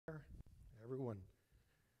everyone.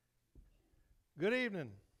 Good evening.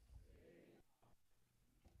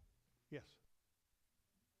 Yes.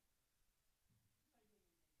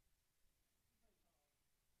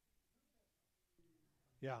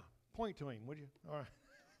 Yeah. Point to him, would you? All right.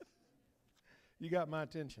 You got my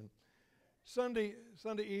attention. Sunday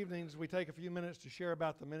evenings, we take a few minutes to share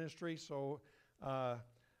about the ministry. So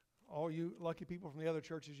all you lucky people from the other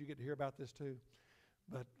churches, you get to hear about this too.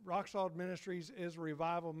 But Rock Solid Ministries is a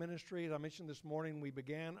revival ministry. As I mentioned this morning, we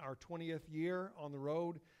began our 20th year on the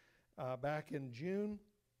road back in June.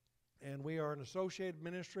 And we are an associated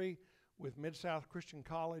ministry with Mid-South Christian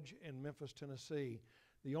College in Memphis, Tennessee.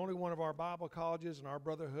 The only one of our Bible colleges in our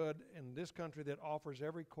brotherhood in this country that offers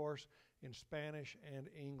every course in Spanish and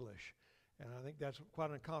English. And I think that's quite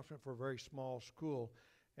an accomplishment for a very small school.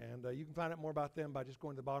 And you can find out more about them by just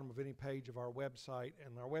going to the bottom of any page of our website.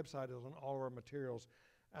 And our website is on all of our materials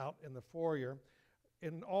out in the foyer.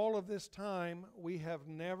 In all of this time, we have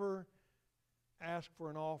never asked for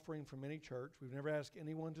an offering from any church. We've never asked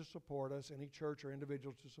anyone to support us, any church or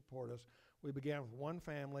individual to support us. We began with one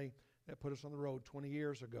family that put us on the road 20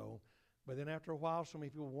 years ago. But then after a while, so many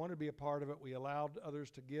people wanted to be a part of it. We allowed others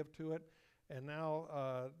to give to it. And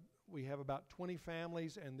now we have about 20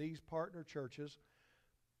 families and these partner churches.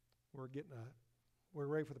 We're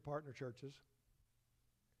ready for the partner churches.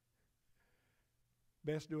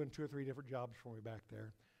 Best doing 2 or 3 different jobs for me back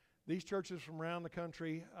there. These churches from around the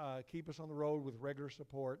country keep us on the road with regular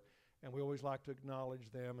support, and we always like to acknowledge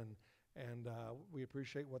them, and we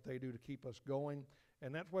appreciate what they do to keep us going.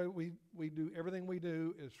 And that's why we do, everything we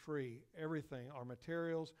do is free, everything. Our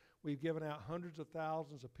materials, we've given out hundreds of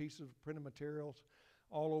thousands of pieces of printed materials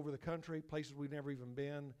all over the country, places we've never even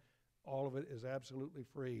been. All of it is absolutely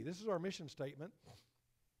free. This is our mission statement.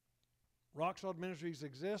 Rock Solid Ministries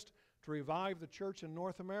exist to revive the church in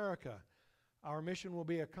North America. Our mission will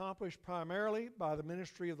be accomplished primarily by the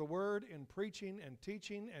ministry of the Word in preaching and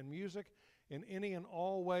teaching and music in any and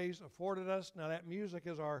all ways afforded us. Now that music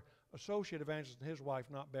is our associate evangelist and his wife,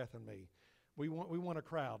 not Beth and me. We want a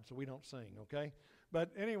crowd, so we don't sing, okay? But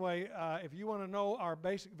anyway, if you want to know our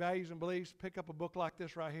basic values and beliefs, pick up a book like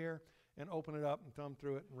this right here and open it up and thumb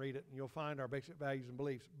through it and read it, and you'll find our basic values and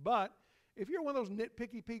beliefs. But if you're one of those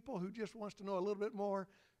nitpicky people who just wants to know a little bit more,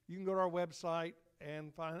 you can go to our website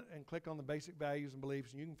and click on the basic values and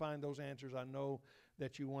beliefs, and you can find those answers I know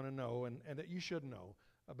that you want to know and that you should know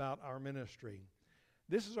about our ministry.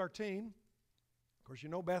 This is our team. Of course, you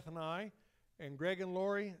know Beth and I, and Greg and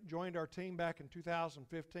Lori joined our team back in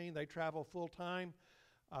 2015. They travel full-time.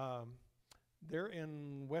 They're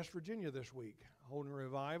in West Virginia this week, holding a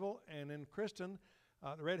revival. And then Kristen,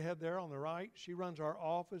 the redhead there on the right, she runs our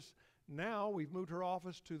office. Now we've moved her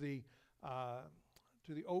office to the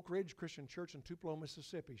Oak Ridge Christian Church in Tupelo,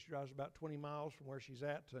 Mississippi. She drives about 20 miles from where she's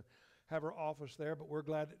at to have her office there, but we're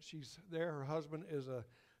glad that she's there. Her husband is a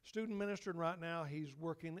student minister, and right now he's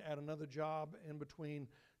working at another job in between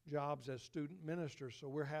jobs as student ministers, so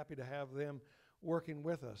we're happy to have them working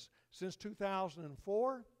with us. Since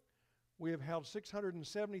 2004, we have held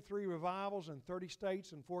 673 revivals in 30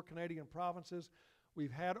 states and 4 Canadian provinces.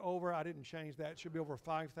 We've had I didn't change that, it should be over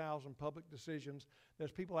 5,000 public decisions.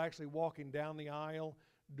 There's people actually walking down the aisle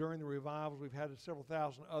during the revivals. We've had several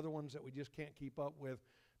thousand other ones that we just can't keep up with,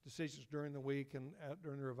 decisions during the week and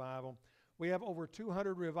during the revival. We have over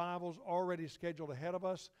 200 revivals already scheduled ahead of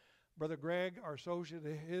us. Brother Greg, our associate,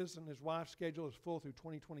 his and his wife's schedule is full through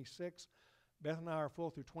 2026. Beth and I are full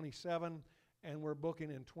through 27, and we're booking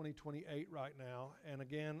in 2028 right now. And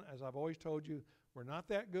again, as I've always told you, we're not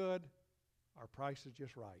that good. Our price is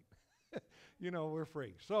just right. We're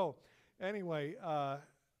free. So anyway,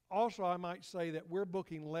 also I might say that we're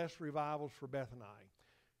booking less revivals for Beth and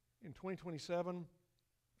I. In 2027,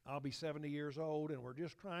 I'll be 70 years old, and we're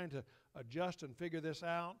just trying to adjust and figure this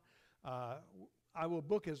out. I will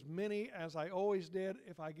book as many as I always did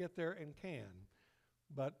if I get there and can.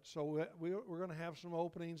 But so we're going to have some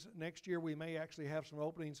openings. Next year we may actually have some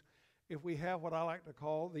openings if we have what I like to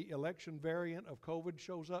call the election variant of COVID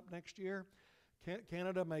shows up next year.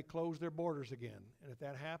 Canada may close their borders again. And if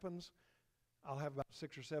that happens, I'll have about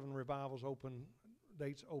 6 or 7 revivals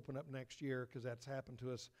dates open up next year, because that's happened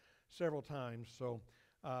to us several times. So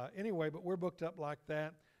anyway, but we're booked up like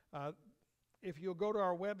that. If you'll go to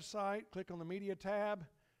our website, click on the media tab,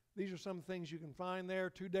 these are some things you can find there.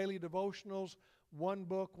 2 daily devotionals, 1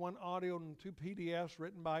 book, 1 audio, and 2 PDFs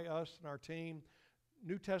written by us and our team.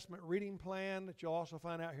 New Testament reading plan that you'll also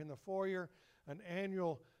find out here in the foyer. An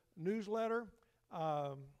annual newsletter.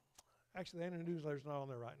 Actually, the annual newsletter is not on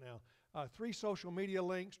there right now. 3 social media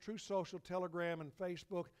links, True Social, Telegram, and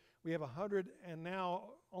Facebook. We have 100 and now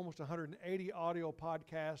almost 180 audio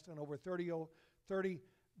podcasts and over 30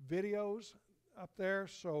 videos up there.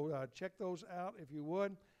 So check those out if you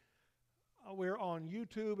would. We're on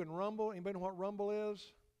YouTube and Rumble. Anybody know what Rumble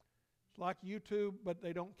is? It's like YouTube, but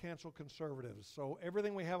they don't cancel conservatives. So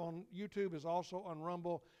everything we have on YouTube is also on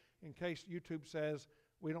Rumble in case YouTube says,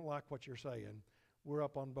 we don't like what you're saying. We're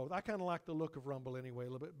up on both. I kind of like the look of Rumble anyway, a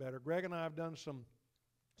little bit better. Greg and I have done some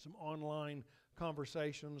online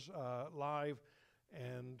conversations live,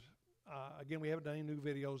 and again, we haven't done any new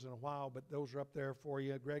videos in a while, but those are up there for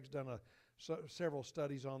you. Greg's done several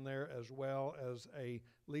studies on there, as well as a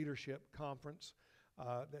leadership conference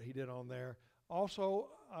that he did on there. Also,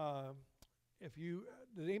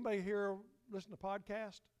 did anybody here listen to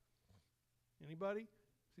podcast? Anybody?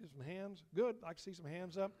 See some hands? Good. I'd like to see some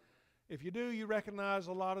hands up. If you do, you recognize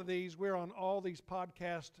a lot of these. We're on all these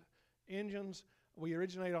podcast engines. We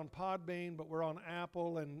originate on Podbean, but we're on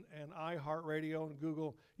Apple and iHeartRadio and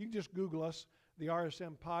Google. You can just Google us, the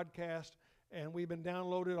RSM Podcast, and we've been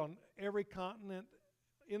downloaded on every continent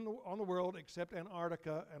on the world except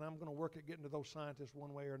Antarctica, and I'm going to work at getting to those scientists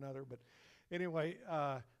one way or another. But anyway,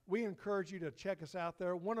 we encourage you to check us out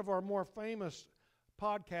there. One of our more famous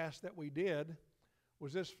podcasts that we did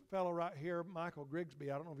was this fellow right here, Michael Grigsby.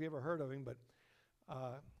 I don't know if you ever heard of him, but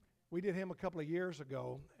we did him a couple of years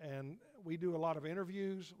ago, and we do a lot of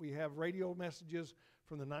interviews. We have radio messages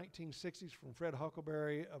from the 1960s from Fred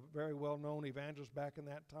Huckleberry, a very well-known evangelist back in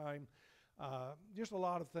that time. Just a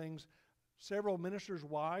lot of things. Several ministers'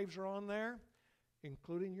 wives are on there,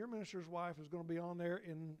 including your minister's wife is going to be on there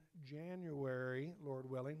in January, Lord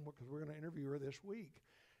willing, because we're going to interview her this week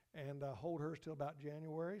and hold hers till about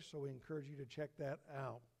January, so we encourage you to check that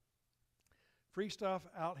out. Free stuff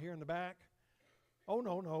out here in the back. Oh,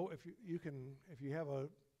 no. If you have an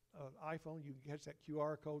iPhone, you can catch that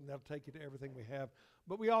QR code, and that'll take you to everything we have.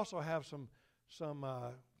 But we also have some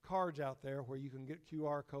cards out there where you can get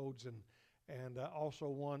QR codes, and also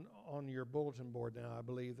one on your bulletin board now, I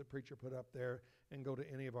believe, the preacher put up there, and go to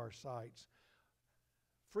any of our sites.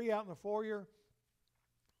 Free out in the foyer.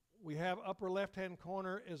 We have upper left-hand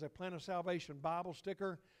corner is a Plan of Salvation Bible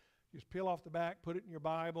sticker. Just peel off the back, put it in your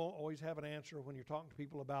Bible. Always have an answer when you're talking to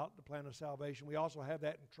people about the Plan of Salvation. We also have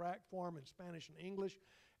that in tract form in Spanish and English.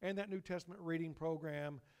 And that New Testament reading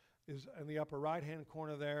program is in the upper right-hand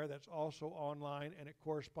corner there. That's also online, and it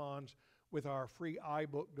corresponds with our free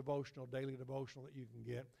iBook devotional, daily devotional that you can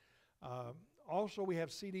get. Also, we have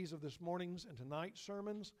CDs of this morning's and tonight's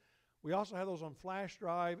sermons. We also have those on flash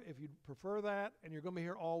drive. If you prefer that and you're going to be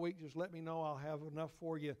here all week, just let me know. I'll have enough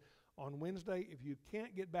for you on Wednesday. If you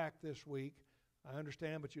can't get back this week, I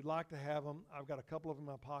understand, but you'd like to have them, I've got a couple of them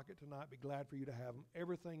in my pocket tonight. Be glad for you to have them.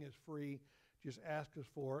 Everything is free. Just ask us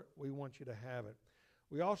for it. We want you to have it.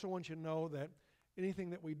 We also want you to know that anything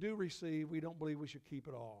that we do receive, we don't believe we should keep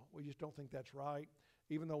it all. We just don't think that's right.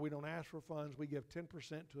 Even though we don't ask for funds, we give 10%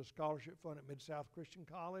 to a scholarship fund at Mid-South Christian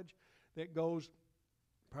College that goes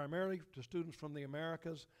primarily to students from the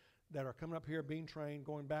Americas that are coming up here being trained,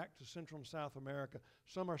 going back to Central and South America.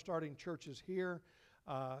 Some are starting churches here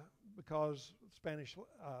because Spanish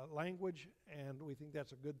language, and we think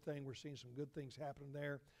that's a good thing. We're seeing some good things happening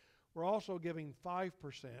there. We're also giving 5%,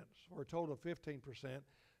 or a total of 15%,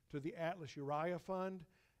 to the Atlas Uriah Fund.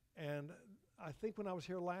 And I think when I was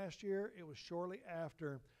here last year, it was shortly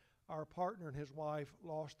after our partner and his wife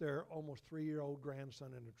lost their almost 3-year-old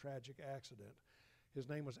grandson in a tragic accident. His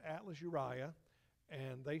name was Atlas Uriah,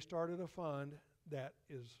 and they started a fund that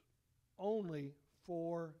is only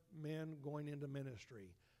for men going into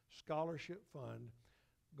ministry. Scholarship fund.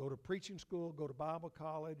 Go to preaching school, go to Bible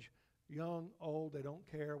college, young, old, they don't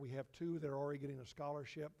care. We have 2 that are already getting a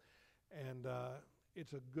scholarship, and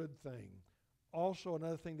it's a good thing. Also,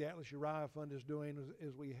 another thing the Atlas Uriah Fund is doing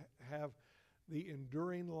is we have the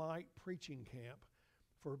Enduring Light Preaching Camp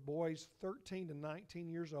for boys 13 to 19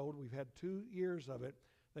 years old. We've had 2 years of it.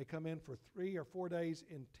 They come in for 3 or 4 days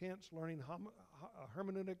intense learning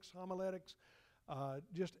hermeneutics, homiletics,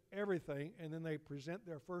 just everything, and then they present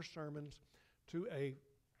their first sermons to a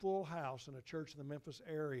full house in a church in the Memphis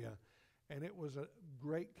area, and it was a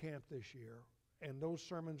great camp this year. And those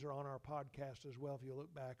sermons are on our podcast as well if you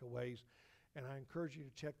look back a ways, and I encourage you to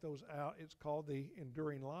check those out. It's called the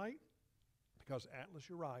Enduring Light because Atlas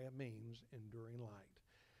Uriah means enduring light.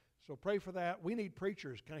 So pray for that. We need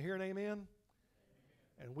preachers. Can I hear an amen? Amen.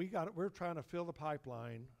 And we're trying to fill the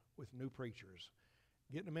pipeline with new preachers,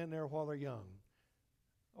 getting them in there while they're young.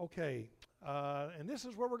 Okay, and this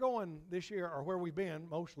is where we're going this year, or where we've been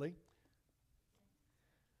mostly.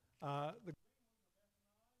 The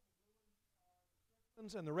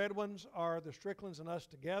and the red ones are the Stricklands and us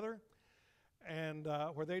together. and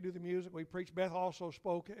where they do the music. We preach. Beth also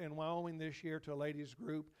spoke in Wyoming this year to a ladies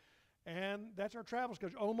group, and that's our travel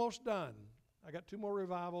schedule. Almost done. I got 2 more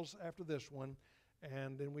revivals after this one,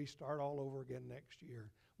 and then we start all over again next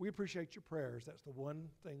year. We appreciate your prayers. That's the one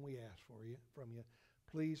thing we ask from you.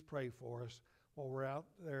 Please pray for us while we're out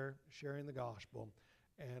there sharing the gospel,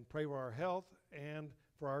 and pray for our health and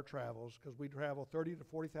for our travels, because we travel 30 to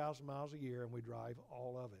 40,000 miles a year, and we drive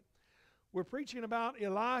all of it. We're preaching about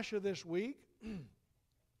Elisha this week.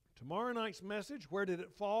 Tomorrow night's message, Where Did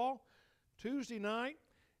It Fall? Tuesday night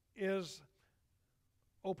is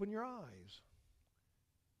Open Your Eyes.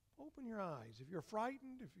 Open your eyes. If you're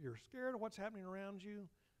frightened, if you're scared of what's happening around you,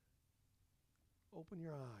 open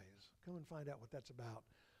your eyes. Come and find out what that's about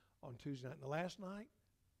on Tuesday night. And the last night,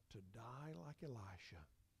 to die like Elisha.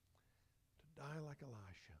 To die like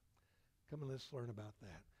Elisha. Come and let's learn about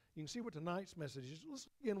that. You can see what tonight's message is. Let's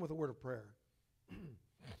begin with a word of prayer.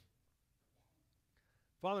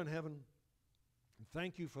 Father in heaven,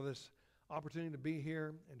 thank you for this opportunity to be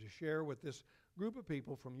here and to share with this group of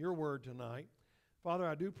people from your word tonight. Father,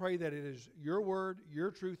 I do pray that it is your word,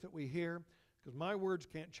 your truth that we hear, because my words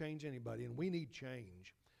can't change anybody, and we need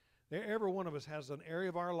change. Every one of us has an area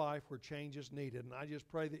of our life where change is needed, and I just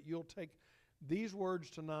pray that you'll take these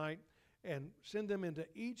words tonight and send them into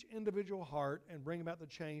each individual heart and bring about the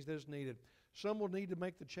change that is needed. Some will need to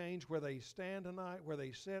make the change where they stand tonight, where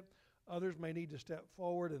they sit. Others may need to step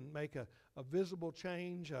forward and make a visible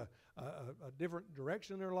change, a different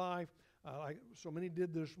direction in their life. Like so many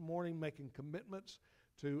did this morning, making commitments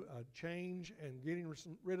to change and getting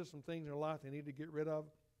rid of some things in their life they need to get rid of.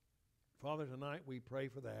 Father, tonight we pray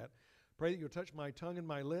for that. Pray that you'll touch my tongue and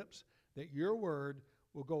my lips, that your word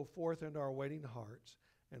will go forth into our waiting hearts.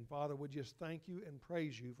 And Father, we just thank you and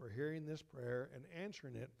praise you for hearing this prayer and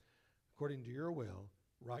answering it according to your will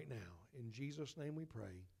right now. In Jesus' name we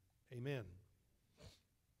pray. Amen.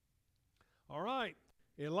 All right.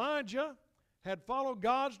 Elijah had followed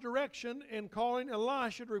God's direction in calling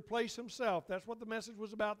Elisha to replace himself. That's what the message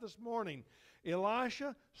was about this morning.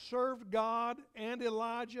 Elisha served God and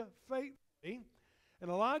Elijah faithfully,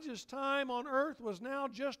 and Elijah's time on earth was now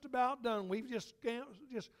just about done. We've just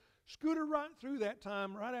scooted right through that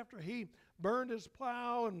time right after he burned his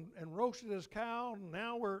plow and roasted his cow, and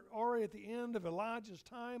now we're already at the end of Elijah's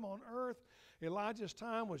time on earth. Elijah's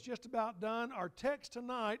time was just about done. Our text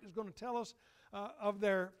tonight is going to tell us of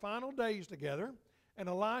their final days together and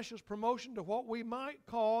Elisha's promotion to what we might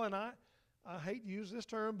call, and I hate to use this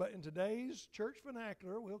term, but in today's church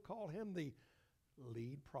vernacular, we'll call him the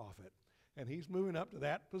lead prophet. And he's moving up to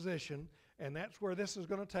that position, and that's where this is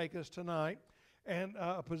going to take us tonight, and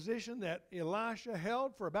a position that Elisha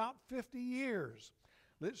held for about 50 years.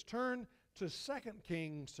 Let's turn to 2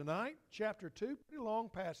 Kings tonight, chapter 2, pretty long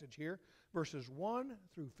passage here, verses 1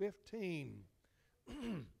 through 15.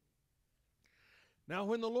 Now,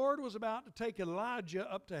 when the Lord was about to take Elijah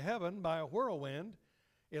up to heaven by a whirlwind,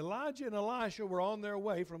 Elijah and Elisha were on their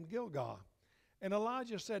way from Gilgal. And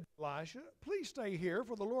Elijah said to Elisha, "Please stay here,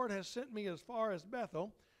 for the Lord has sent me as far as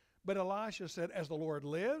Bethel." But Elisha said, "As the Lord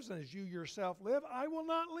lives, and as you yourself live, I will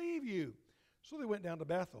not leave you." So they went down to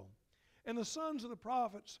Bethel. And the sons of the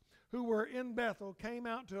prophets who were in Bethel came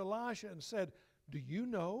out to Elisha and said, "Do you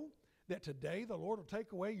know that today the Lord will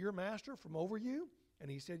take away your master from over you?" And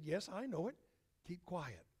he said, "Yes, I know it. Keep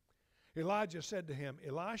quiet." Elijah said to him,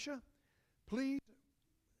 "Elisha, please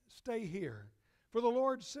stay here, for the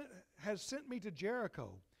Lord has sent me to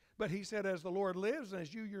Jericho." But he said, "As the Lord lives, and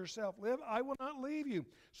as you yourself live, I will not leave you."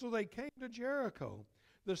 So they came to Jericho.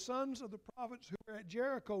 The sons of the prophets who were at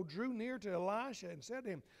Jericho drew near to Elisha and said to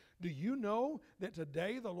him, "Do you know that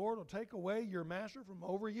today the Lord will take away your master from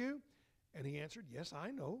over you?" And he answered, "Yes,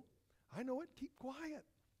 I know. I know it. Keep quiet."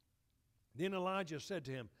 Then Elijah said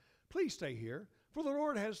to him, "Please stay here, for the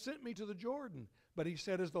Lord has sent me to the Jordan." But he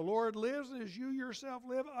said, "As the Lord lives, and as you yourself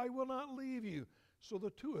live, I will not leave you." So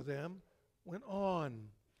the two of them went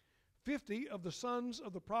on. 50 of the sons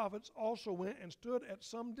of the prophets also went and stood at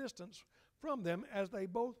some distance from them as they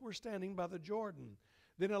both were standing by the Jordan.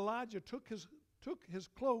 Then Elijah took his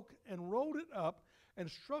cloak and rolled it up and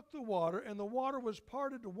struck the water, and the water was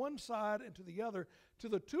parted to one side and to the other, till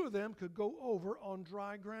the two of them could go over on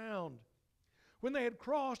dry ground. When they had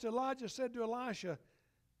crossed, Elijah said to Elisha,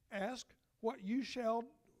 "Ask what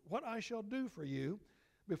I shall do for you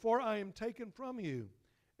before I am taken from you."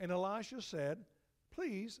 And Elisha said,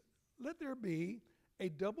 "Please let there be a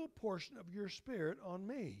double portion of your spirit on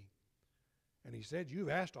me." And he said, "You've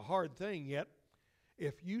asked a hard thing, yet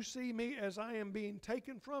if you see me as I am being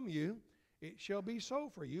taken from you, it shall be so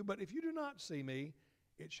for you. But if you do not see me,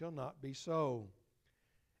 it shall not be so."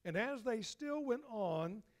 And as they still went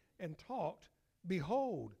on, and talked,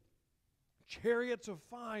 behold, chariots of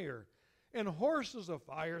fire and horses of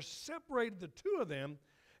fire separated the two of them,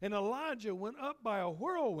 and Elijah went up by a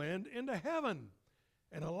whirlwind into heaven.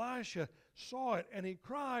 And Elisha saw it, and he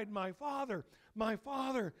cried, my father,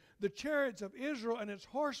 the chariots of Israel and its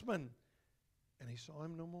horsemen. And he saw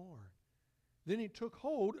him no more. Then he took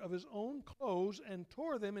hold of his own clothes and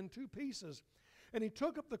tore them in two pieces. And he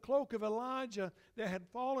took up the cloak of Elijah that had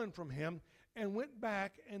fallen from him and went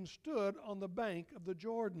back and stood on the bank of the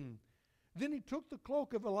Jordan. Then he took the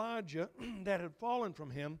cloak of Elijah that had fallen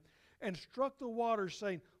from him and struck the water,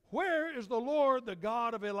 saying, where is the Lord, the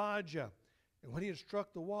God of Elijah? And when he had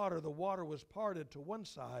struck the water was parted to one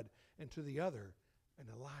side and to the other, and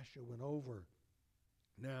Elisha went over.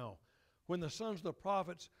 Now, when the sons of the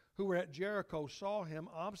prophets who were at Jericho saw him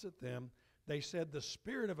opposite them, they said, the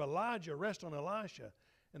spirit of Elijah rests on Elisha.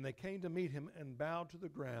 And they came to meet him and bowed to the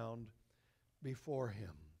ground before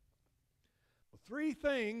him. Three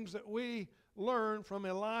things that we learn from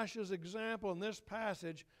Elisha's example in this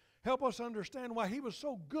passage help us understand why he was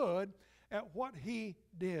so good at what he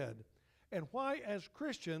did, and why as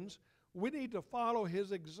Christians we need to follow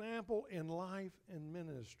his example in life and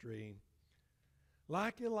ministry.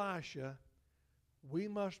 Like Elisha, we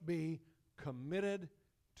must be committed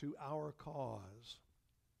to our cause.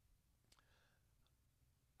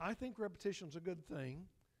 I think repetition's a good thing.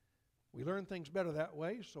 We learn things better that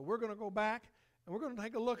way, so we're going to go back and we're going to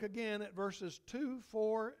take a look again at verses 2,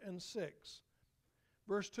 4, and 6.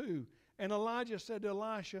 Verse 2, and Elijah said to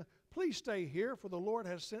Elisha, please stay here, for the Lord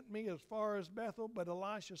has sent me as far as Bethel. But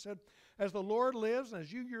Elisha said, as the Lord lives and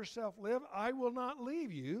as you yourself live, I will not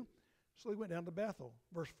leave you. So he went down to Bethel.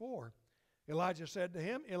 Verse 4, Elijah said to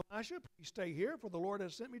him, Elisha, please stay here, for the Lord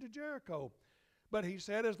has sent me to Jericho. But he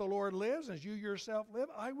said, as the Lord lives, as you yourself live,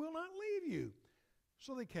 I will not leave you.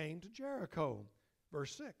 So they came to Jericho.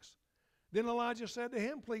 Verse 6, then Elijah said to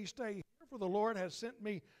him, please stay here, for the Lord has sent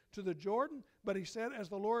me to the Jordan. But he said, as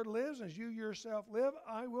the Lord lives, as you yourself live,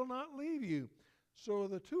 I will not leave you. So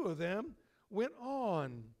the two of them went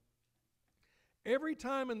on. Every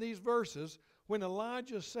time in these verses, when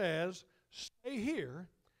Elijah says, stay here,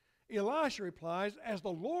 Elisha replies, as the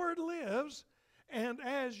Lord lives, and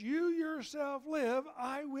as you yourself live,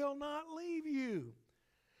 I will not leave you.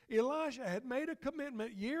 Elisha had made a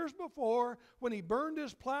commitment years before when he burned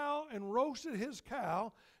his plow and roasted his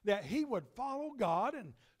cow that he would follow God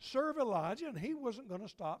and serve Elijah, and he wasn't going to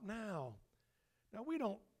stop now. Now, we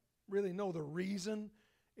don't really know the reason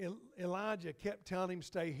Elijah kept telling him,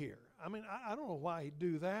 stay here. I mean, I don't know why he'd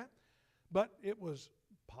do that, but it was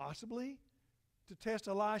possibly to test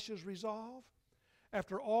Elisha's resolve.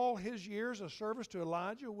 After all his years of service to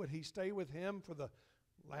Elijah, would he stay with him for the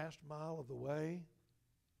last mile of the way?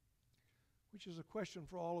 Which is a question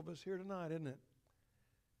for all of us here tonight, isn't it?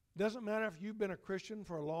 Doesn't matter if you've been a Christian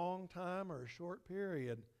for a long time or a short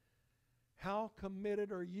period. How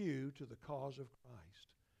committed are you to the cause of Christ?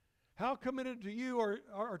 How committed to you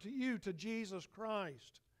are to you to Jesus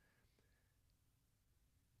Christ?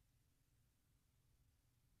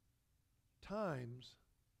 Times,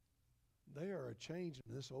 they are a change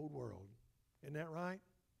in this old world. Isn't that right?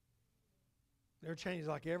 They're changing.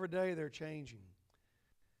 Like every day they're changing.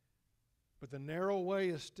 But the narrow way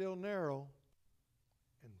is still narrow,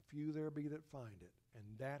 and few there be that find it. And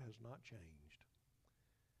that has not changed.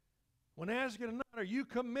 When asked tonight, are you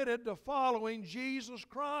committed to following Jesus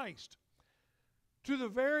Christ to the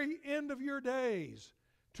very end of your days,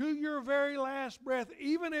 to your very last breath,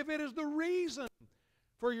 even if it is the reason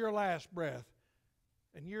for your last breath?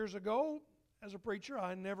 And years ago, as a preacher,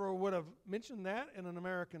 I never would have mentioned that in an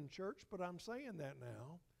American church, but I'm saying that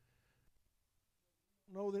now.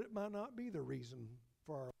 Know that it might not be the reason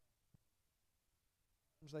for our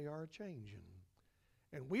lives. They are changing.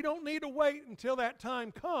 And we don't need to wait until that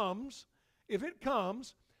time comes, if it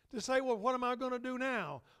comes, to say, well, what am I going to do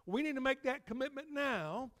now? We need to make that commitment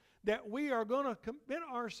now that we are going to commit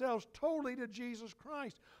ourselves totally to Jesus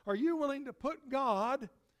Christ. Are you willing to put God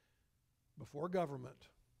before government?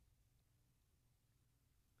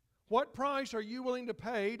 What price are you willing to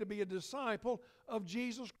pay to be a disciple of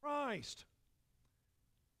Jesus Christ?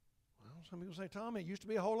 Well, some people say, Tommy, it used to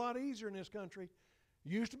be a whole lot easier in this country.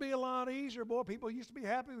 Used to be a lot easier. Boy, people used to be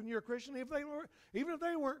happy when you were a Christian. Even if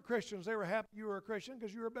they weren't Christians, they were happy you were a Christian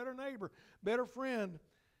because you were a better neighbor, better friend.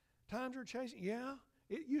 Times are changing. Yeah,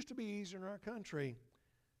 it used to be easier in our country.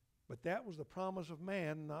 But that was the promise of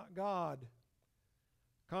man, not God.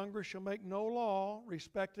 Congress shall make no law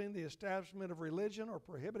respecting the establishment of religion or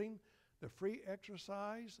prohibiting the free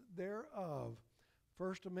exercise thereof.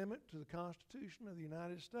 First Amendment to the Constitution of the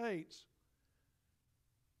United States.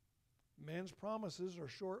 Man's promises are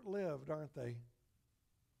short-lived, aren't they?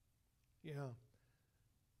 Yeah.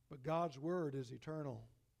 But God's word is eternal.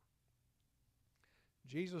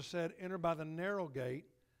 Jesus said, enter by the narrow gate,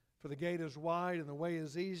 for the gate is wide and the way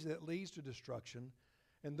is easy that leads to destruction.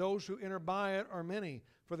 And those who enter by it are many.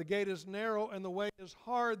 For the gate is narrow and the way is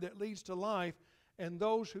hard that leads to life, and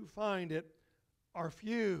those who find it are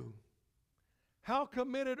few. How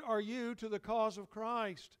committed are you to the cause of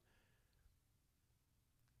Christ?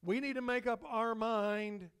 We need to make up our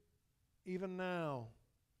mind even now.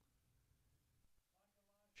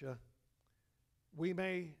 We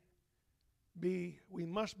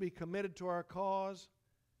must be committed to our cause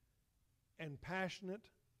and passionate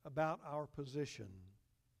about our position.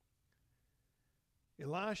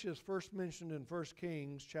 Elisha is first mentioned in 1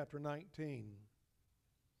 Kings chapter 19.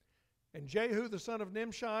 And Jehu the son of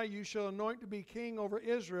Nimshi you shall anoint to be king over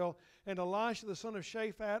Israel, and Elisha the son of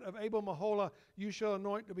Shaphat of Abel-Meholah you shall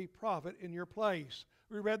anoint to be prophet in your place.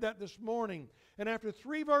 We read that this morning. And after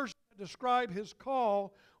 3 verses that describe his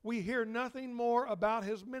call, we hear nothing more about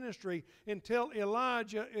his ministry until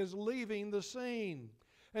Elijah is leaving the scene.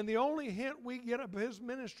 And the only hint we get of his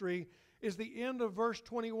ministry is the end of verse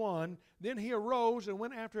 21. Then he arose and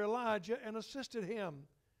went after Elijah and assisted him.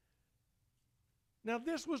 Now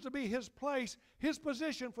this was to be his place, his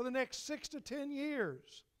position for the next 6 to 10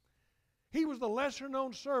 years. He was the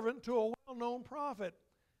lesser-known servant to a well-known prophet.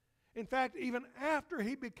 In fact, even after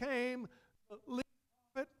he became the lead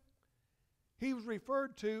prophet, he was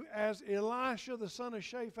referred to as Elisha the son of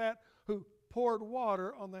Shaphat, who poured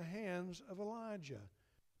water on the hands of Elijah.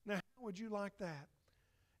 Now, how would you like that?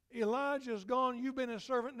 Elijah's gone, you've been his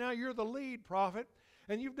servant, now you're the lead prophet,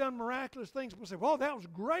 and you've done miraculous things. People say, well, that was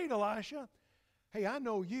great, Elisha. Hey, I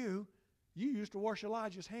know you. You used to wash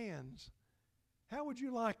Elijah's hands. How would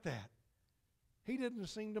you like that? He didn't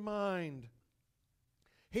seem to mind.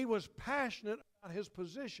 He was passionate about his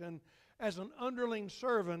position as an underling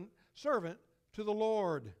servant to the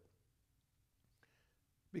Lord,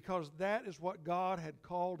 because that is what God had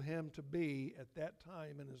called him to be at that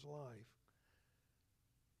time in his life.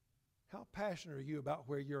 How passionate are you about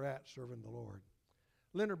where you're at serving the Lord?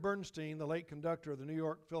 Leonard Bernstein, the late conductor of the New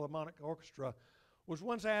York Philharmonic Orchestra, was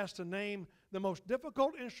once asked to name the most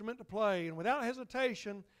difficult instrument to play, and without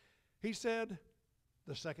hesitation, he said,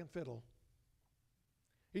 the second fiddle.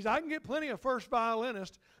 He said, I can get plenty of first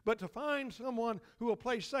violinists, but to find someone who will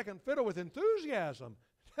play second fiddle with enthusiasm,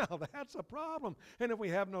 now that's a problem. And if we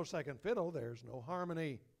have no second fiddle, there's no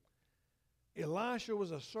harmony. Elisha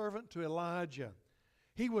was a servant to Elijah.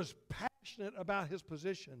 He was passionate about his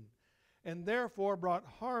position and therefore brought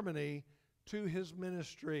harmony to his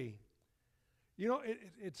ministry. You know,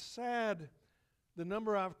 it's sad the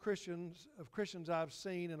number of Christians I've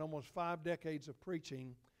seen in almost 5 decades of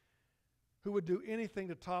preaching who would do anything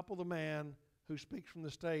to topple the man who speaks from the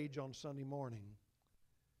stage on Sunday morning,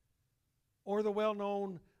 or the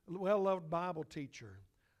well-known, well-loved Bible teacher,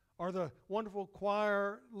 or the wonderful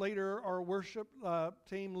choir leader or worship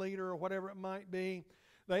team leader or whatever it might be.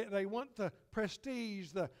 They want the prestige,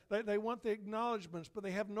 they want the acknowledgments, but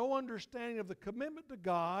they have no understanding of the commitment to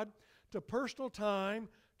God, to personal time,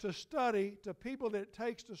 to study, to people that it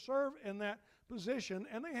takes to serve in that position,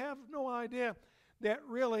 and they have no idea that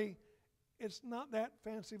really it's not that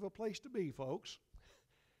fancy of a place to be, folks.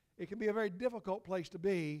 It can be a very difficult place to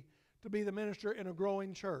be the minister in a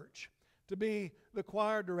growing church, to be the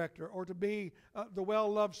choir director, or to be the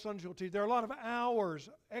well-loved Sunday school teacher. There are a lot of hours,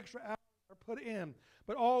 extra hours are put in,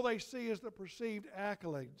 but all they see is the perceived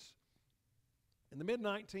accolades. In the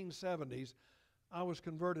mid-1970s, I was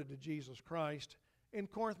converted to Jesus Christ in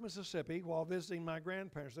Corinth, Mississippi, while visiting my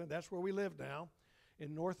grandparents. That's where we live now,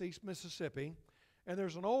 in northeast Mississippi. And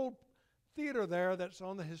there's an old theater there that's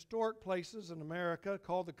on the historic places in America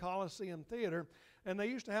called the Coliseum Theater. And they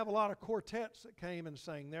used to have a lot of quartets that came and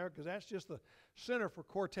sang there, because that's just the center for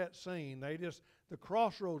quartet singing. The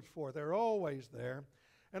crossroads for it. They're always there.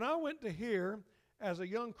 And I went to hear, as a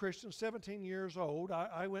young Christian, 17 years old,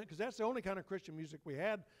 I went, because that's the only kind of Christian music we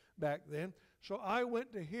had back then. So I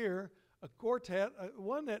went to hear a quartet,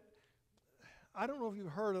 one that, I don't know if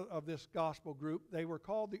you've heard of this gospel group. They were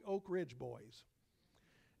called the Oak Ridge Boys.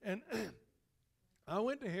 And I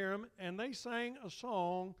went to hear them, and they sang a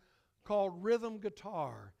song called Rhythm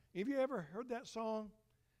Guitar. Have you ever heard that song?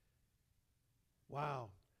 Wow.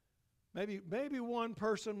 Maybe one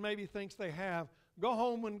person maybe thinks they have. Go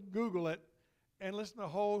home and Google it and listen to the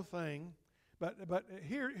whole thing. But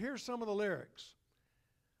here's some of the lyrics.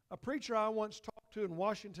 A preacher I once talked to in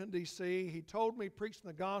Washington, D.C., he told me preaching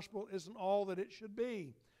the gospel isn't all that it should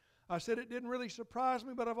be. I said it didn't really surprise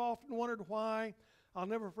me, but I've often wondered why. I'll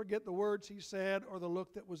never forget the words he said or the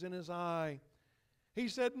look that was in his eye. He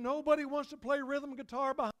said, nobody wants to play rhythm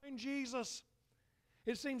guitar behind Jesus.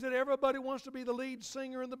 It seems that everybody wants to be the lead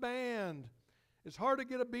singer in the band. It's hard to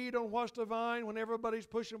get a beat on what's divine when everybody's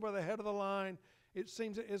pushing for the head of the line. It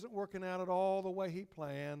seems it isn't working out at all the way he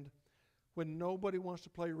planned. When nobody wants to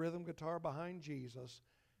play rhythm guitar behind Jesus,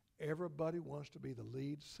 everybody wants to be the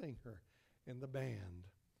lead singer in the band.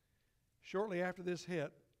 Shortly after this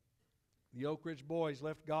hit, the Oak Ridge Boys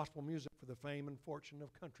left gospel music for the fame and fortune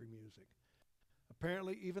of country music.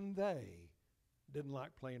 Apparently, even they didn't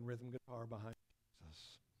like playing rhythm guitar behind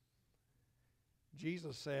Jesus.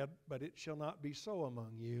 Jesus said, but it shall not be so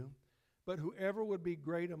among you. But whoever would be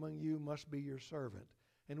great among you must be your servant.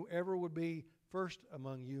 And whoever would be first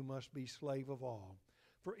among you must be slave of all.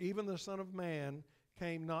 For even the Son of Man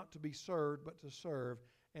came not to be served, but to serve,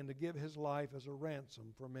 and to give his life as a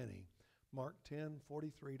ransom for many. Mark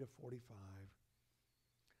 10:43-45.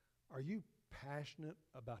 Are you passionate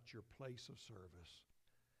about your place of service?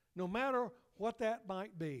 No matter what that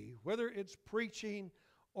might be, whether it's preaching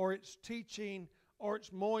or it's teaching or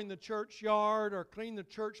it's mowing the church yard or cleaning the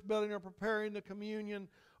church building or preparing the communion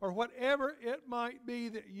or whatever it might be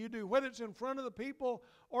that you do, whether it's in front of the people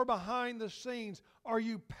or behind the scenes, are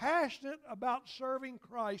you passionate about serving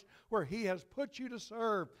Christ where He has put you to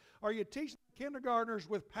serve? Are you teaching kindergartners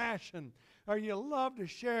with passion? Are you love to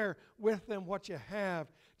share with them what you have?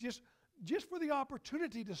 Just for the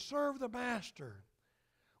opportunity to serve the Master.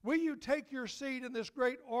 Will you take your seat in this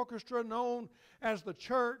great orchestra known as the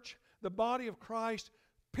church, the body of Christ,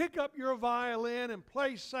 pick up your violin and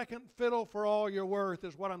play second fiddle for all you're worth,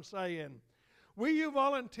 is what I'm saying. Will you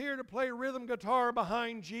volunteer to play rhythm guitar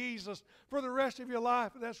behind Jesus for the rest of your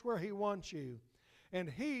life? That's where He wants you. And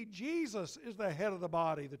He, Jesus, is the head of the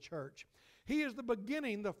body, the church. He is the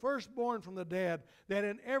beginning, the firstborn from the dead, that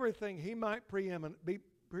in everything He might be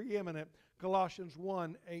preeminent. Colossians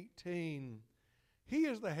 1:18. He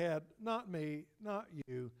is the head, not me, not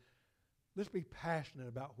you. Let's be passionate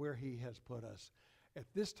about where He has put us at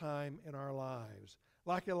this time in our lives.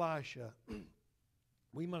 Like Elisha,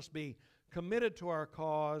 we must be committed to our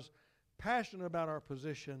cause, passionate about our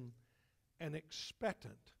position, and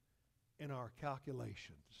expectant in our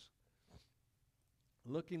calculations.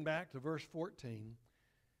 Looking back to verse 14,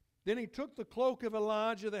 then he took the cloak of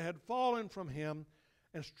Elijah that had fallen from him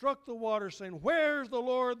and struck the water, saying, "Where's the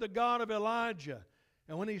Lord, the God of Elijah?"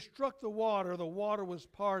 And when he struck the water was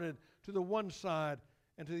parted to the one side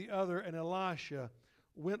and to the other, and Elisha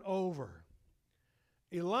went over.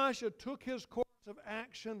 Elisha took his course of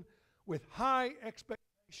action with high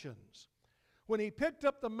expectations. When he picked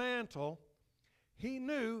up the mantle, he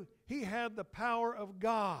knew he had the power of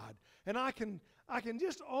God. And I can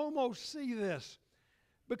just almost see this.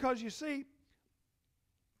 Because you see,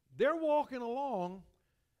 they're walking along,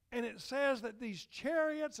 and it says that these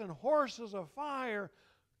chariots and horses of fire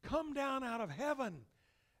come down out of heaven.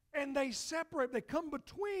 And they separate. They come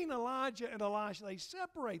between Elijah and Elisha. They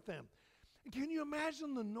separate them. And can you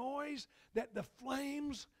imagine the noise that the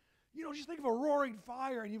flames, just think of a roaring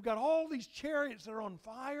fire, and you've got all these chariots that are on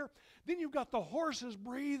fire. Then you've got the horses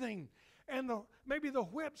breathing, and maybe the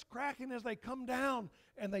whips cracking as they come down,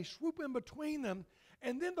 and they swoop in between them.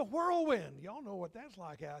 And then the whirlwind. Y'all know what that's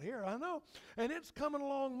like out here, I know. And it's coming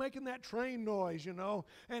along making that train noise,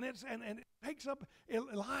 And it takes up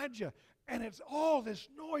Elijah. And it's all this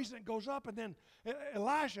noise that goes up. And then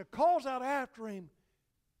Elisha calls out after him.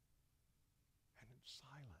 And it's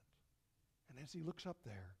silent. And as he looks up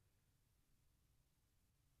there,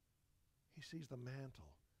 he sees the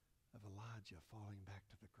mantle of Elijah falling back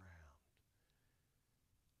to the ground.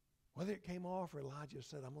 Whether it came off or Elijah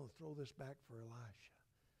said, "I'm going to throw this back for Elisha."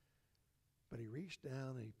 But he reached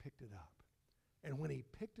down and he picked it up. And when he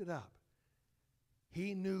picked it up,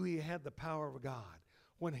 he knew he had the power of God.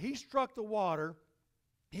 When he struck the water,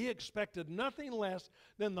 he expected nothing less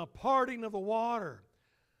than the parting of the water.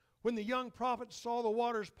 When the young prophets saw the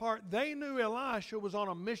waters part, they knew Elisha was on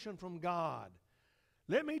a mission from God.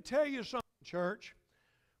 Let me tell you something, church.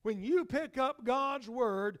 When you pick up God's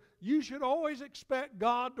Word, you should always expect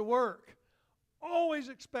God to work. Always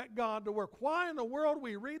expect God to work. Why in the world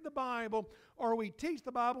we read the Bible or we teach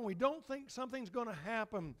the Bible and we don't think something's going to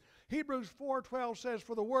happen? Hebrews 4:12 says,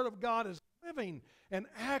 "For the Word of God is living and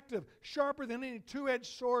active, sharper than any two-edged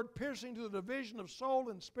sword, piercing to the division of soul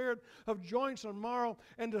and spirit, of joints and marrow,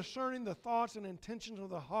 and discerning the thoughts and intentions of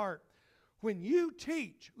the heart." When you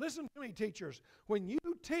teach, listen to me, teachers, when you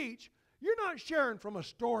teach, you're not sharing from a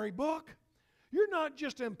storybook. You're not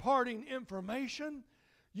just imparting information.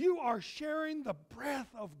 You are sharing the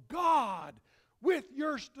breath of God with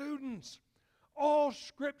your students. All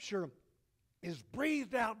Scripture is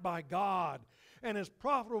breathed out by God and is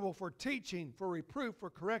profitable for teaching, for reproof, for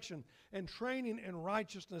correction, and training in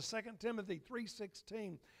righteousness. 2 Timothy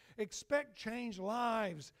 3:16. Expect changed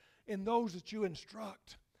lives in those that you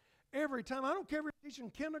instruct. Every time, I don't care if you're teaching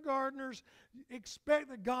kindergartners, expect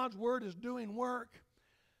that God's Word is doing work.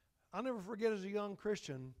 I'll never forget as a young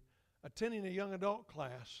Christian attending a young adult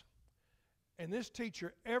class, and this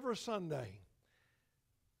teacher every Sunday,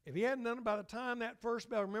 if he hadn't done it by the time that first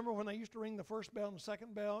bell, remember when they used to ring the first bell and the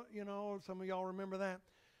second bell? You know, some of y'all remember that.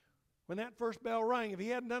 When that first bell rang, if he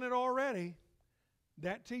hadn't done it already,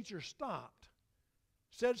 that teacher stopped,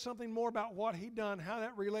 said something more about what he'd done, how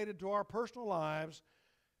that related to our personal lives,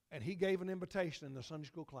 and he gave an invitation in the Sunday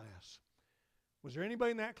school class. Was there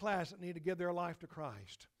anybody in that class that needed to give their life to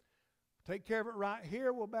Christ? Take care of it right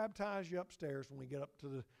here. We'll baptize you upstairs when we get up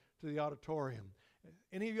to the auditorium.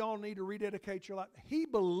 Any of y'all need to rededicate your life? He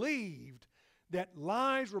believed that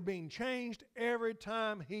lives were being changed every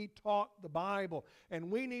time he taught the Bible.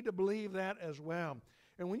 And we need to believe that as well.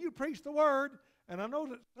 And when you preach the Word, and I know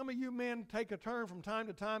that some of you men take a turn from time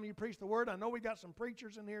to time, you preach the Word. I know we got some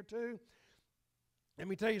preachers in here too. Let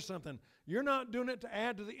me tell you something. You're not doing it to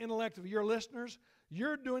add to the intellect of your listeners.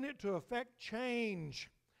 You're doing it to effect change.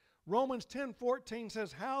 Romans 10:14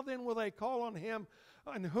 says, how then will they call on him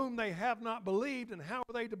in whom they have not believed? And how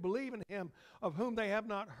are they to believe in him of whom they have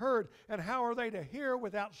not heard? And how are they to hear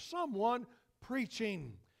without someone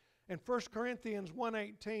preaching? In 1 Corinthians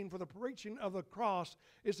 1:18, for the preaching of the cross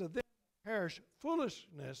is to them that perish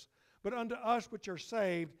foolishness, but unto us which are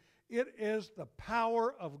saved, it is the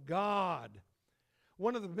power of God.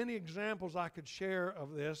 One of the many examples I could share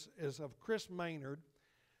of this is of Chris Maynard,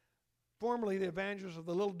 formerly the evangelist of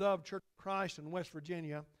the Little Dove Church of Christ in West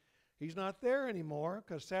Virginia. He's not there anymore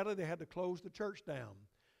because sadly they had to close the church down.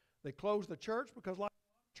 They closed the church because like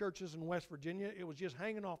churches in West Virginia, it was just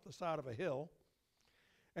hanging off the side of a hill.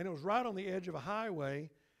 And it was right on the edge of a highway.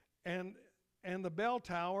 And the bell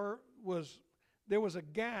tower there was a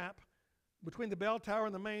gap between the bell tower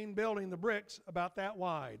and the main building, the bricks, about that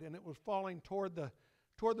wide. And it was falling toward the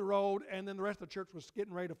road, and then the rest of the church was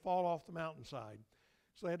getting ready to fall off the mountainside.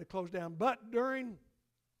 So they had to close down. But during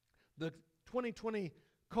the 2020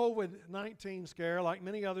 COVID-19 scare, like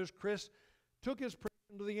many others, Chris took his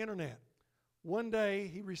preaching to the internet. One day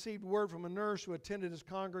he received word from a nurse who attended his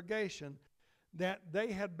congregation that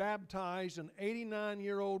they had baptized an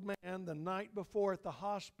 89-year-old man the night before at the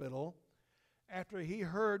hospital after he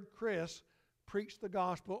heard Chris preach the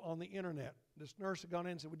gospel on the internet. This nurse had gone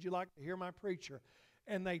in and said, would you like to hear my preacher?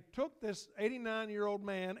 And they took this 89-year-old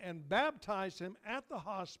man and baptized him at the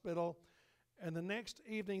hospital. And the next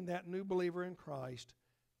evening, that new believer in Christ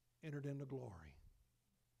entered into glory.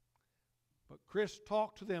 But Chris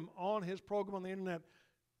talked to them on his program on the internet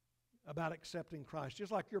about accepting Christ,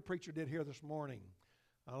 just like your preacher did here this morning.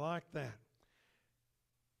 I like that.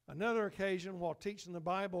 Another occasion, while teaching a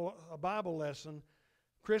Bible lesson,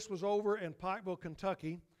 Chris was over in Pikeville,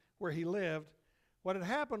 Kentucky, where he lived. What had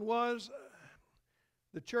happened was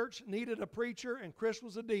the church needed a preacher, and Chris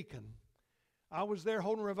was a deacon. I was there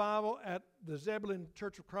holding revival at the Zebulon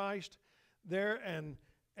Church of Christ there, and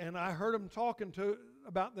I heard him talking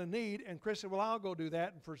about the need, and Chris said, well, I'll go do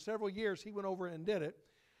that. And for several years, he went over and did it.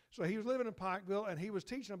 So he was living in Pikeville, and he was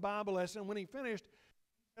teaching a Bible lesson. When he finished,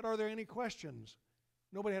 he said, are there any questions?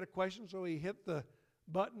 Nobody had a question, so he hit the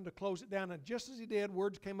button to close it down. And just as he did,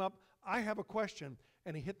 words came up, I have a question.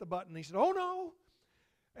 And he hit the button, and he said, oh, no.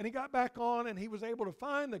 And he got back on, and he was able to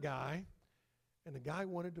find the guy, and the guy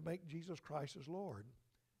wanted to make Jesus Christ his Lord.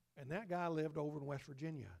 And that guy lived over in West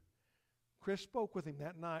Virginia. Chris spoke with him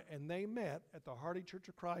that night, and they met at the Hardy Church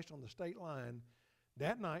of Christ on the state line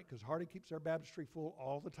that night, because Hardy keeps their baptistry full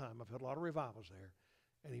all the time. I've had a lot of revivals there.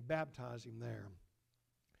 And he baptized him there.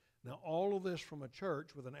 Now, all of this from a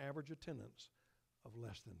church with an average attendance of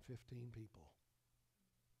less than 15 people.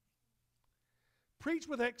 Preach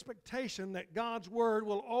with expectation that God's Word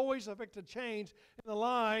will always affect a change in the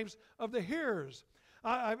lives of the hearers.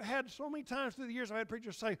 I've had so many times through the years, I've had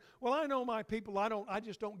preachers say, well, I know my people. I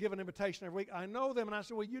just don't give an invitation every week. I know them. And I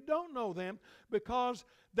said, well, you don't know them because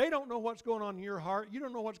they don't know what's going on in your heart. You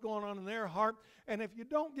don't know what's going on in their heart. And if you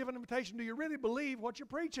don't give an invitation, do you really believe what you're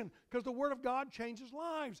preaching? Because the Word of God changes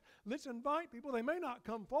lives. Let's invite people. They may not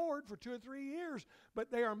come forward for 2 or 3 years, but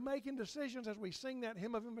they are making decisions as we sing that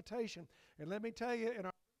hymn of invitation. And let me tell you, in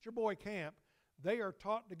our Preacher Boy camp, they are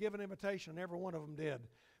taught to give an invitation. Every one of them did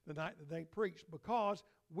the night that they preached, because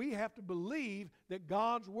we have to believe that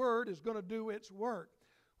God's Word is going to do its work.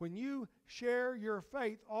 When you share your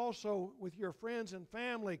faith also with your friends and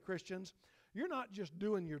family, Christians, you're not just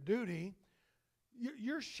doing your duty.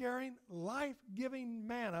 You're sharing life-giving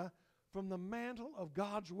manna from the mantle of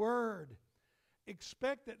God's Word.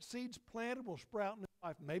 Expect that seeds planted will sprout in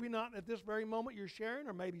life. Maybe not at this very moment you're sharing,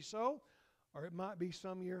 or maybe so, or it might be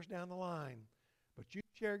some years down the line. But you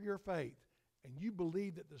share your faith, and you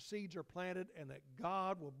believe that the seeds are planted and that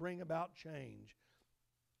God will bring about change.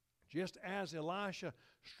 Just as Elisha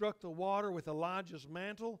struck the water with Elijah's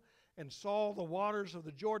mantle and saw the waters of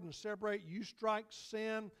the Jordan separate, you strike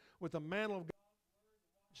sin with the mantle of God.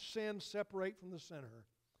 Sin separate from the sinner.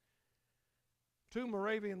 Two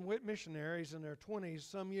Moravian missionaries in their 20s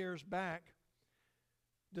some years back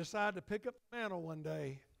decided to pick up the mantle one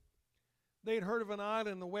day. They had heard of an island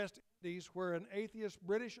in the West Indies where an atheist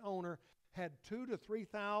British owner had 2,000 to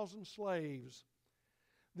 3,000 slaves.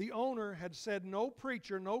 The owner had said no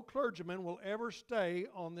preacher, no clergyman will ever stay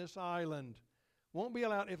on this island. Won't be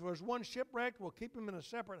allowed. If there's one shipwrecked, we'll keep him in a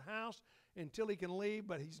separate house until he can leave,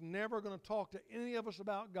 but he's never going to talk to any of us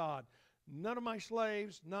about God. None of my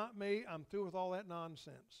slaves, not me. I'm through with all that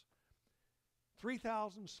nonsense.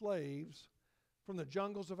 3,000 slaves from the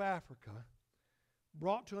jungles of Africa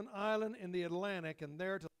brought to an island in the Atlantic and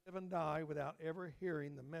there to live and die without ever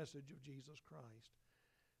hearing the message of Jesus Christ.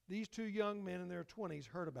 These two young men in their 20s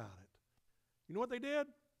heard about it. You know what they did?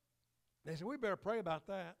 They said, we better pray about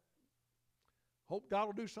that. Hope God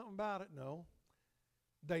will do something about it. No.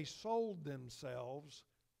 They sold themselves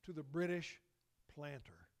to the British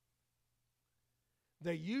planter.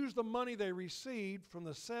 They used the money they received from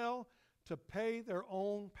the sale to pay their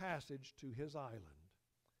own passage to his island.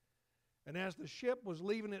 And as the ship was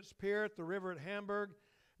leaving its pier at the river at Hamburg,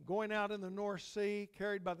 going out in the North Sea,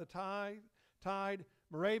 carried by the tide,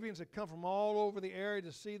 Moravians had come from all over the area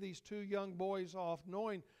to see these two young boys off,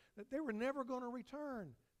 knowing that they were never going to return.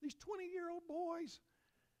 These 20-year-old boys,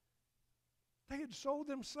 they had sold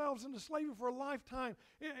themselves into slavery for a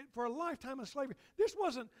lifetime of slavery. This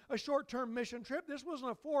wasn't a short-term mission trip. This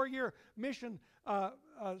wasn't a 4-year mission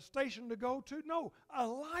station to go to. No, a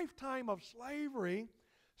lifetime of slavery,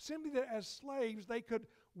 simply that as slaves they could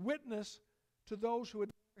witness to those who would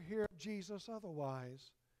never hear of Jesus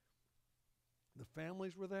otherwise. The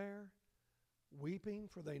families were there, weeping,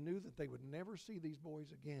 for they knew that they would never see these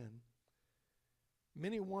boys again.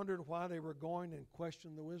 Many wondered why they were going and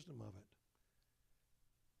questioned the wisdom of it.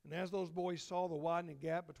 And as those boys saw the widening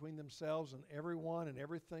gap between themselves and everyone and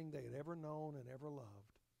everything they had ever known and ever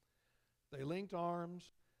loved, they linked arms,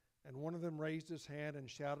 and one of them raised his hand and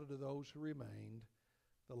shouted to those who remained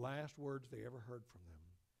the last words they ever heard from them.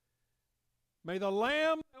 May the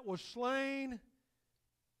Lamb that was slain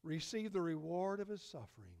receive the reward of his suffering.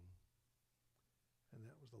 And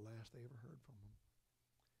that was the last they ever heard from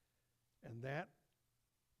him. And that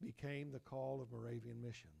became the call of Moravian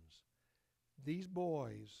missions. These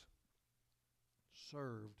boys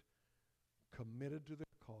served, committed to their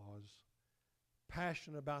cause,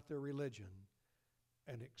 passionate about their religion,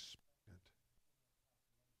 and expectant.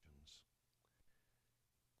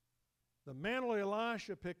 The mantle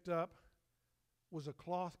Elisha picked up was a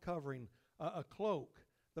cloth covering, a cloak.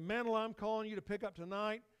 The mantle I'm calling you to pick up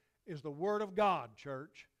tonight is the Word of God,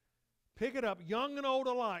 church. Pick it up, young and old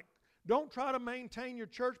alike. Don't try to maintain your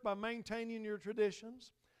church by maintaining your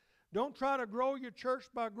traditions. Don't try to grow your church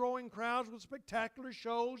by growing crowds with spectacular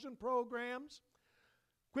shows and programs.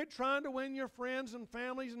 Quit trying to win your friends and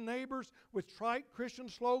families and neighbors with trite Christian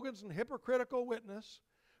slogans and hypocritical witness.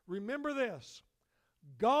 Remember this: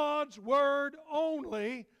 God's Word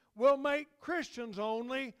only will make Christians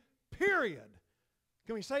only, period.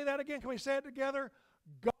 Can we say that again? Can we say it together?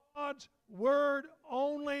 God's Word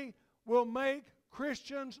only will make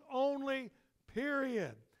Christians only,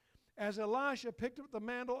 period. As Elisha picked up the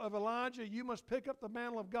mantle of Elijah, you must pick up the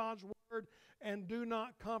mantle of God's Word and do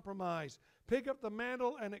not compromise. Pick up the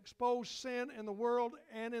mantle and expose sin in the world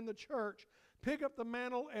and in the church. Pick up the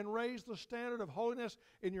mantle and raise the standard of holiness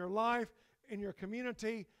in your life, in your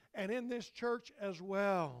community, and in this church as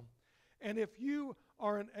well. And if you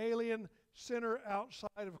are an alien sinner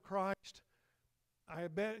outside of Christ, I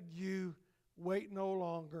beg you, wait no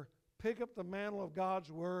longer. Pick up the mantle of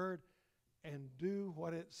God's Word and do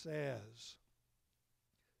what it says.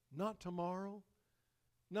 Not tomorrow.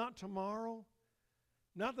 Not tomorrow.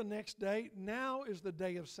 Not the next day. Now is the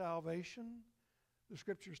day of salvation, the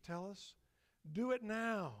Scriptures tell us. Do it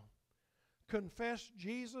now. Confess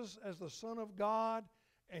Jesus as the Son of God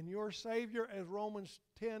and your Savior, as Romans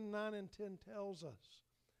 10:9 and 10 tells us.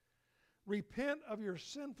 Repent of your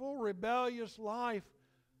sinful, rebellious life,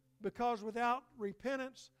 because without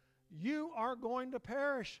repentance, you are going to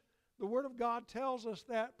perish. The Word of God tells us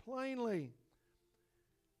that plainly.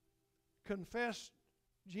 Confess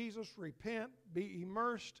Jesus, repent, be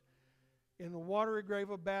immersed in the watery grave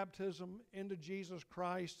of baptism into Jesus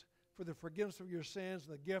Christ for for the forgiveness of your sins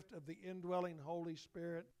and the gift of the indwelling Holy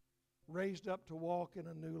Spirit, raised up to walk in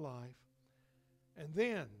a new life. And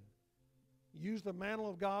then use the mantle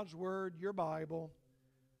of God's Word, your Bible,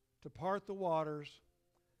 to part the waters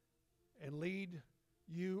and lead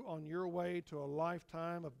you on your way to a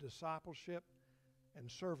lifetime of discipleship and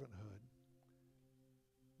servanthood.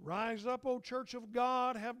 Rise up, O church of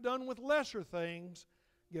God, have done with lesser things.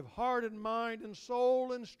 Give heart and mind and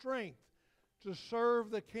soul and strength to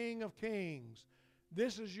serve the King of Kings.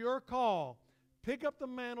 This is your call. Pick up the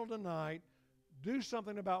mantle tonight. Do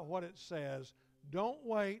something about what it says. Don't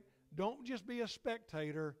wait. Don't just be a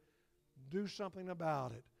spectator. Do something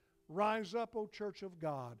about it. Rise up, O church of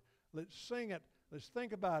God. Let's sing it. Let's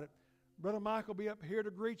think about it. Brother Mike will be up here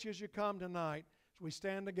to greet you as you come tonight as we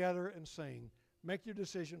stand together and sing. Make your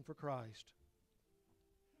decision for Christ.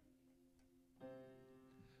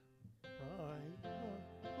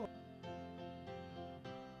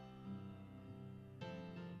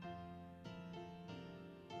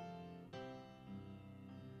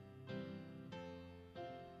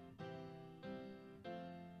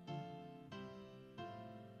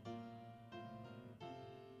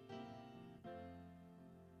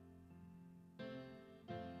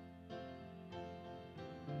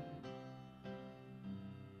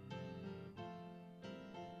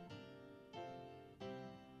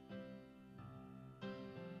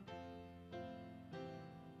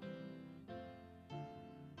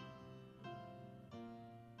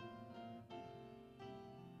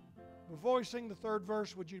 Before we sing the third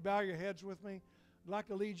verse, would you bow your heads with me? I'd like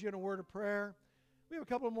to lead you in a word of prayer. We have a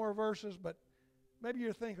couple more verses, but maybe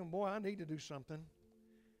you're thinking, boy, I need to do something.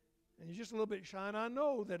 And you're just a little bit shy. And I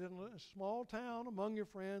know that in a small town among your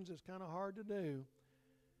friends, it's kind of hard to do.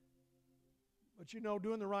 But you know,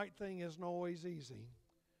 doing the right thing isn't always easy.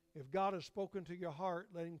 If God has spoken to your heart,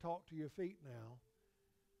 let Him talk to your feet now.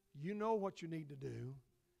 You know what you need to do.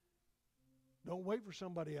 Don't wait for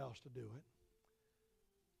somebody else to do it.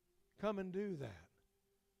 Come and do that.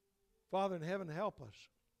 Father in heaven, help us.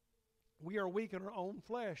 We are weak in our own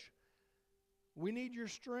flesh. We need your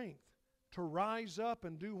strength to rise up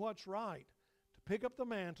and do what's right, to pick up the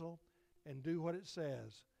mantle and do what it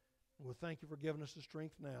says. And we'll thank you for giving us the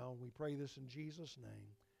strength now. We pray this in Jesus'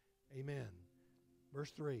 name. Amen. Verse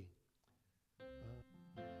 3.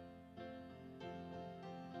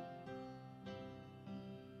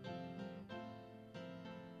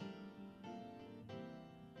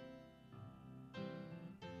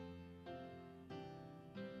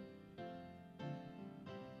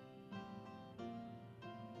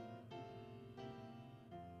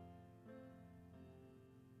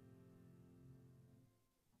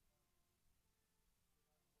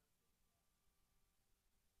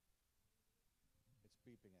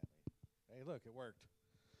 Beeping at me. Hey, look, it worked.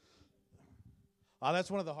 That's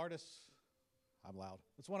one of the hardest. I'm loud.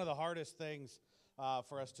 It's one of the hardest things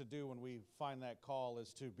for us to do when we find that call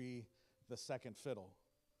is to be the second fiddle.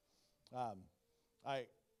 I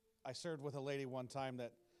served with a lady one time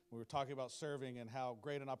that we were talking about serving and how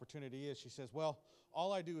great an opportunity is. She says, well,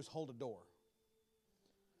 all I do is hold a door.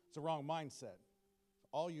 It's a wrong mindset.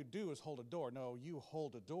 All you do is hold a door. No, you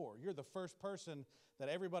hold a door. You're the first person that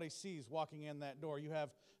everybody sees walking in that door. You have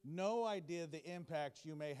no idea the impact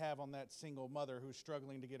you may have on that single mother who's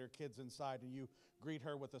struggling to get her kids inside, and you greet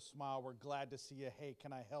her with a smile. We're glad to see you. Hey,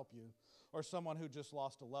 can I help you? Or someone who just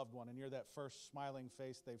lost a loved one, and you're that first smiling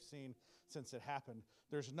face they've seen since it happened.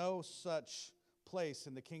 There's no such place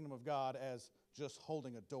in the kingdom of God as just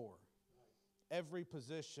holding a door. Every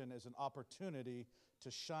position is an opportunity to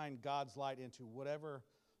shine God's light into whatever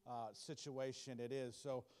situation it is.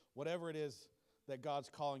 So whatever it is that God's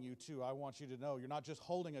calling you to, I want you to know you're not just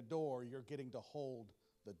holding a door, you're getting to hold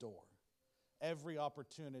the door. Every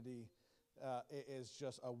opportunity is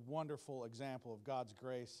just a wonderful example of God's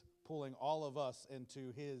grace pulling all of us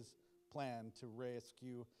into His plan to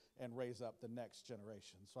rescue and raise up the next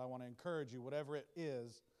generation. So I want to encourage you, whatever it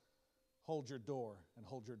is, hold your door and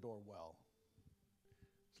hold your door well.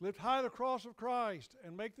 Lift high the cross of Christ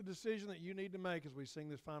and make the decision that you need to make as we sing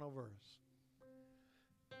this final verse.